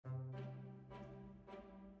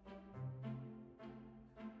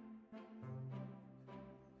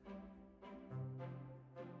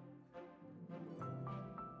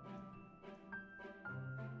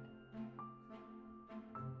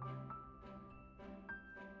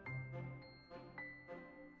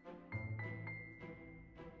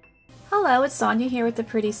Hello, it's Sonia here with The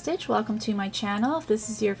Pretty Stitch. Welcome to my channel. If this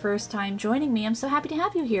is your first time joining me, I'm so happy to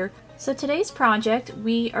have you here. So today's project,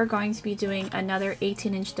 we are going to be doing another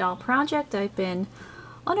 18-inch doll project. I've been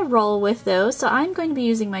on a roll with those, so I'm going to be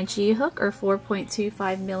using my G hook or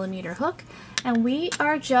 4.25mm hook, and we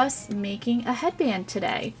are just making a headband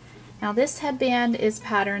today. Now this headband is a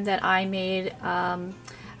pattern that I made.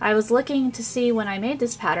 I was looking to see when I made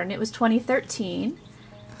this pattern. It was 2013.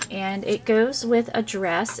 And it goes with a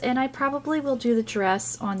dress, and I probably will do the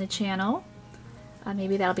dress on the channel.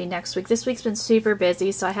 Maybe that'll be next week. This week's been super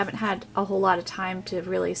busy, so I haven't had a whole lot of time to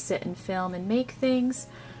really sit and film and make things.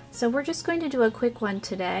 So we're just going to do a quick one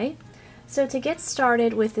today. So to get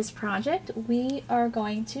started with this project, we are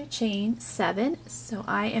going to chain 7. So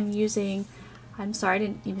I am using, I'm sorry, I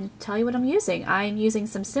didn't even tell you what I'm using. I am using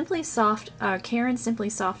some Simply Soft, Caron Simply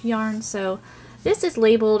Soft yarn. So this is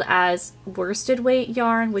labeled as worsted weight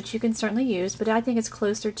yarn, which you can certainly use, but I think it's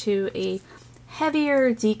closer to a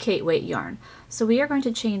heavier decate weight yarn. So we are going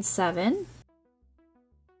to chain 7.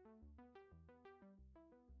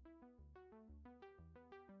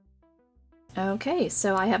 Okay,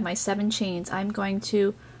 so I have my 7 chains. I'm going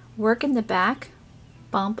to work in the back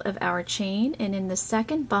bump of our chain, and in the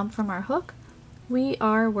second bump from our hook, we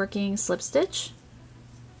are working slip stitch.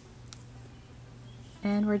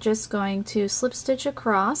 And we're just going to slip stitch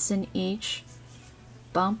across in each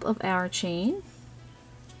bump of our chain.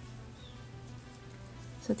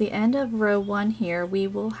 So at the end of row 1 here, we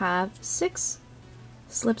will have 6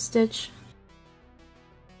 slip stitch.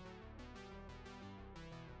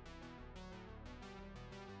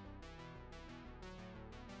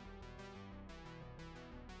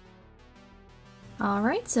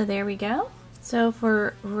 Alright, so there we go. So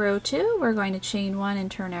for row 2, we're going to chain 1 and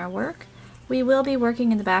turn our work. We will be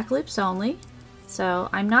working in the back loops only, so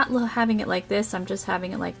I'm not having it like this, I'm just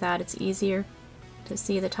having it like that. It's easier to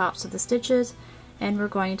see the tops of the stitches, and we're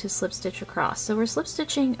going to slip stitch across. So we're slip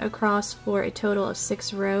stitching across for a total of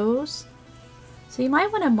 6 rows. So you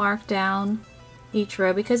might want to mark down each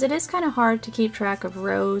row because it is kind of hard to keep track of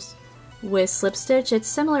rows with slip stitch. It's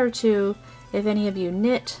similar to if any of you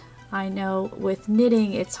knit. I know with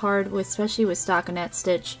knitting it's hard, especially with stockinette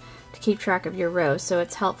stitch, to keep track of your rows, so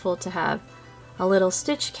it's helpful to have a little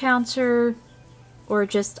stitch counter, or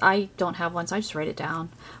just, I don't have one so I just write it down,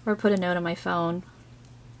 or put a note on my phone.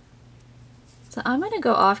 So I'm going to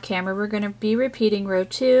go off camera. We're going to be repeating row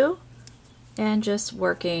 2 and just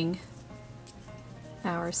working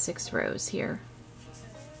our 6 rows here.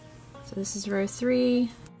 So this is row 3.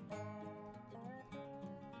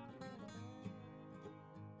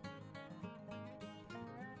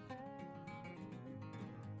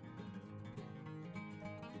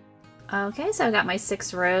 Okay, so I've got my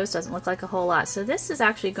 6 rows, doesn't look like a whole lot. So this is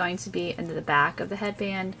actually going to be into the back of the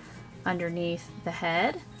headband underneath the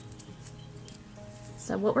head.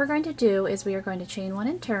 So what we're going to do is we are going to chain 1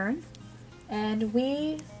 and turn, and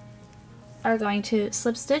we are going to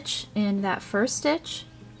slip stitch in that first stitch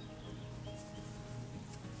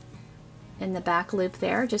in the back loop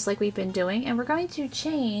there, just like we've been doing, and we're going to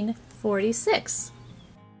chain 46.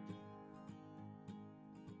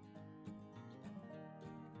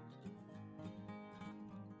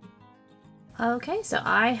 Okay, so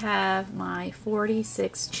I have my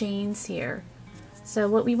 46 chains here. So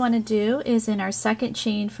what we want to do is in our second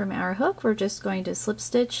chain from our hook, we're just going to slip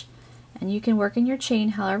stitch, and you can work in your chain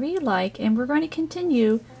however you like, and we're going to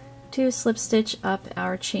continue to slip stitch up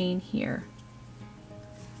our chain here.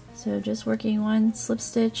 So just working 1 slip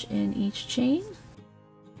stitch in each chain.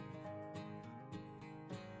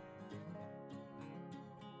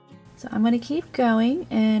 So I'm going to keep going,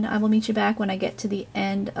 and I will meet you back when I get to the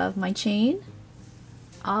end of my chain.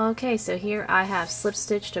 Okay, so here I have slip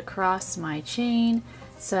stitched across my chain.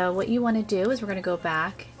 So what you want to do is we're going to go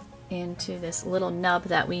back into this little nub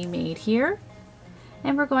that we made here,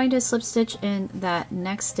 and we're going to slip stitch in that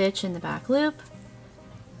next stitch in the back loop,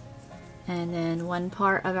 and then one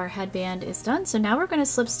part of our headband is done. So now we're going to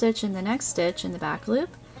slip stitch in the next stitch in the back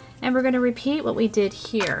loop, and we're going to repeat what we did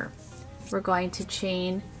here. We're going to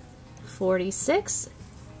chain 46,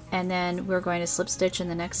 and then we're going to slip stitch in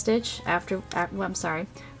the next stitch well, I'm sorry,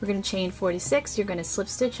 we're going to chain 46, you're going to slip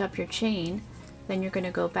stitch up your chain, then you're going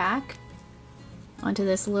to go back onto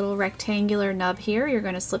this little rectangular nub here, you're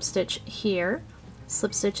going to slip stitch here,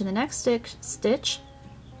 slip stitch in the next stitch,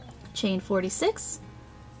 chain 46,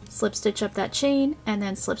 slip stitch up that chain, and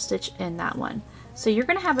then slip stitch in that one. So you're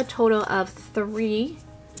going to have a total of 3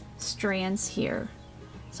 strands here.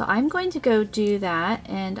 So I'm going to go do that,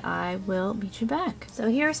 and I will meet you back. So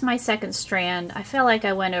here's my second strand. I feel like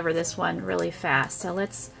I went over this one really fast, so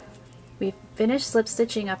let's we finished slip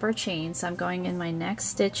stitching up our chain, so I'm going in my next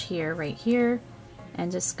stitch here, right here,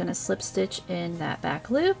 and just going to slip stitch in that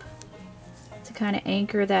back loop to kind of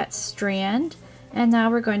anchor that strand. And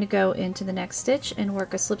now we're going to go into the next stitch and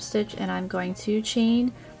work a slip stitch, and I'm going to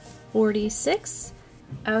chain 46.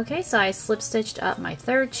 Okay, so I slip stitched up my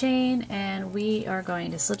third chain, and we are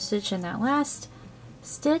going to slip stitch in that last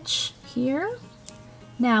stitch here.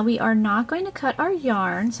 Now we are not going to cut our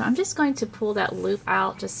yarn, so I'm just going to pull that loop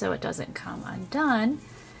out just so it doesn't come undone.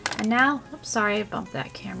 And now, oops, sorry, I bumped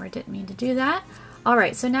that camera, didn't mean to do that.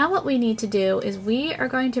 Alright, so now what we need to do is we are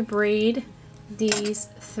going to braid these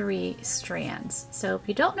 3 strands. So if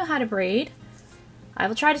you don't know how to braid, I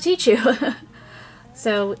will try to teach you.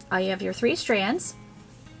 So you have your 3 strands.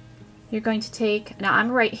 You're going to take, now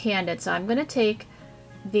I'm right-handed, so I'm going to take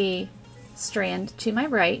the strand to my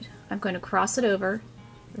right. I'm going to cross it over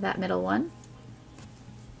that middle one,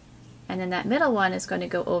 and then that middle one is going to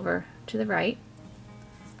go over to the right.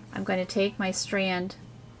 I'm going to take my strand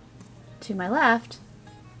to my left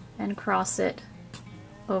and cross it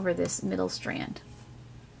over this middle strand,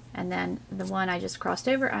 and then the one I just crossed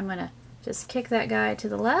over, I'm going to just kick that guy to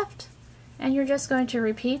the left, and you're just going to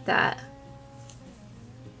repeat that.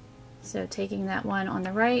 So taking that one on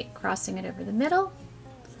the right, crossing it over the middle,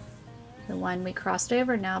 the one we crossed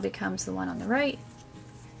over now becomes the one on the right,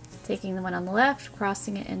 taking the one on the left,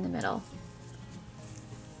 crossing it in the middle.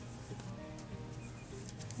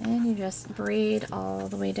 And you just braid all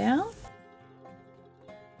the way down.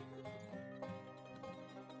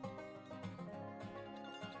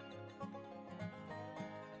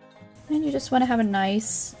 And you just want to have a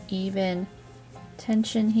nice, even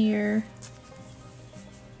tension here,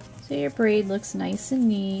 so your braid looks nice and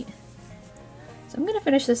neat. So I'm going to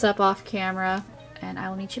finish this up off camera, and I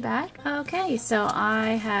will meet you back. Okay, so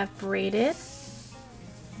I have braided.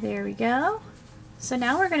 There we go. So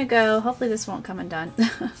now we're going to go, hopefully this won't come undone.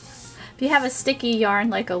 If you have a sticky yarn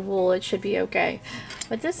like a wool, it should be okay.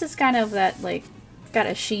 But this is kind of that, like, got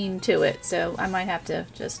a sheen to it, so I might have to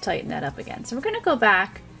just tighten that up again. So we're going to go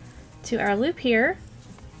back to our loop here,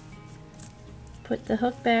 put the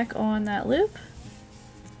hook back on that loop.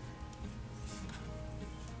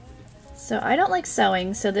 So I don't like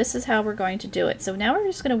sewing, so this is how we're going to do it. So now we're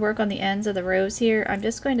just going to work on the ends of the rows here. I'm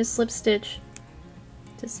just going to slip stitch,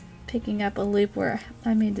 just picking up a loop where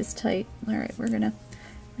I made this tight. Alright, we're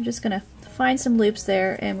just going to find some loops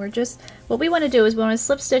there, and what we want to do is we want to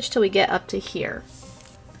slip stitch till we get up to here.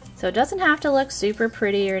 So it doesn't have to look super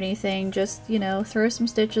pretty or anything, just, you know, throw some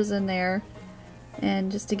stitches in there,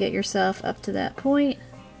 and just to get yourself up to that point.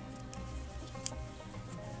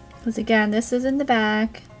 Because again, this is in the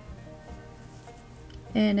back.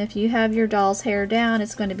 And if you have your doll's hair down,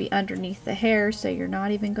 it's going to be underneath the hair, so you're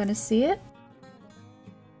not even going to see it.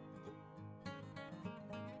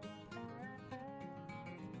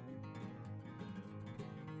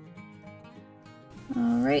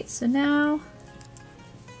 Alright, so now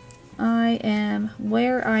I am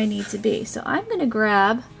where I need to be. So I'm going to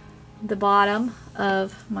grab the bottom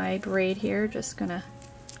of my braid here, just going to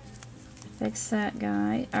fix that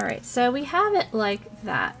guy. Alright, so we have it like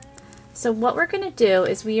that. So what we're going to do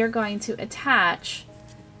is we are going to attach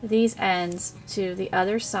these ends to the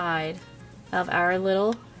other side of our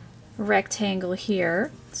little rectangle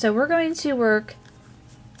here. So we're going to work,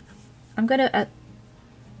 I'm going to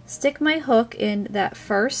stick my hook in that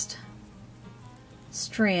first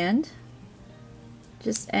strand,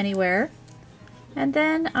 just anywhere, and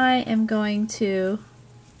then I am going to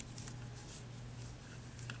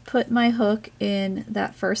put my hook in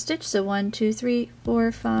that first stitch. So 1, 2, 3,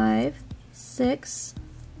 4, 5, 6.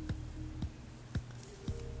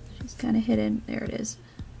 She's kind of hidden. There it is.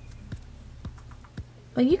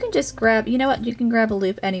 Well, you can just grab, you know what, you can grab a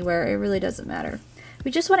loop anywhere. It really doesn't matter.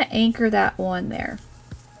 We just want to anchor that on there.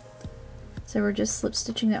 So we're just slip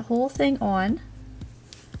stitching that whole thing on.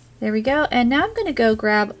 There we go. And now I'm going to go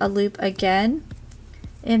grab a loop again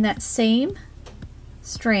in that same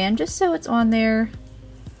strand, just so it's on there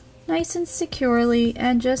nice and securely,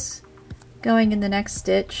 and just going in the next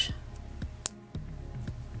stitch.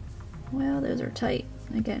 Well, those are tight.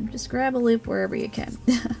 Again, just grab a loop wherever you can.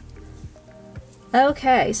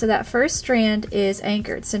 Okay, so that first strand is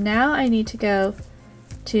anchored. So now I need to go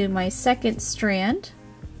to my second strand.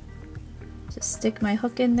 Just stick my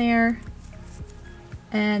hook in there,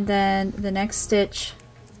 and then the next stitch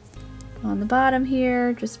on the bottom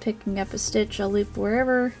here, just picking up a stitch, a loop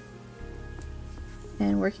wherever,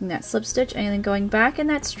 and working that slip stitch, and then going back in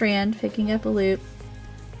that strand, picking up a loop,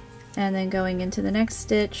 and then going into the next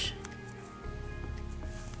stitch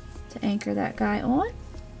to anchor that guy on.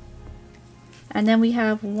 And then we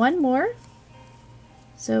have one more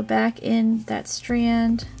So back in that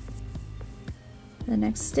strand, the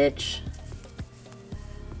next stitch,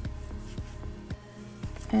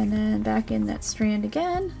 and then back in that strand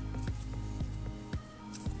again,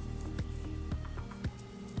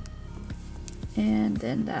 and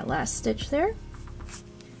then that last stitch there.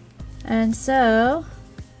 And so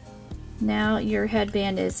now your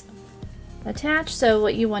headband is attached. So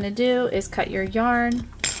what you want to do is cut your yarn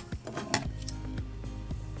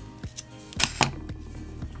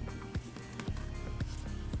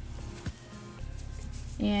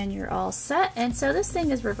and you're all set. And so this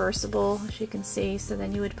thing is reversible, as you can see, so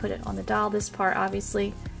then you would put it on the doll. This part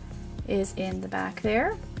obviously is in the back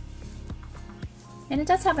there, and it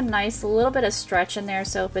does have a nice little bit of stretch in there.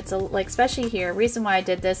 So if it's like, especially here, reason why I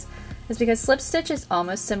did this is because slip stitch is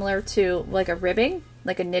almost similar to like a ribbing,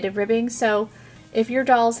 like a knitted ribbing. So if your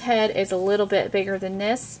doll's head is a little bit bigger than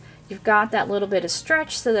this, you've got that little bit of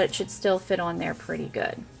stretch so that it should still fit on there pretty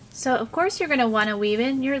good. So of course you're going to want to weave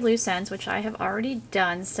in your loose ends, which I have already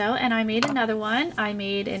done so, and I made another one. I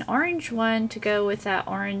made an orange one to go with that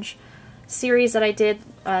orange series that I did.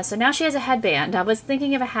 So now she has a headband. I was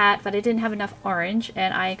thinking of a hat, but I didn't have enough orange,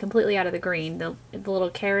 and I completely out of the green. The little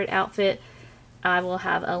carrot outfit, I will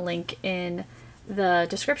have a link in the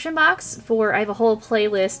description box for. I have a whole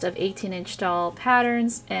playlist of 18-inch doll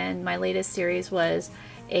patterns, and my latest series was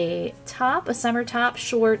a top, a summer top,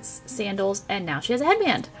 shorts, sandals, and now she has a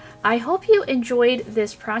headband. I hope you enjoyed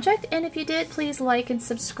this project, and if you did, please like and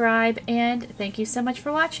subscribe, and thank you so much for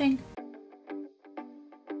watching.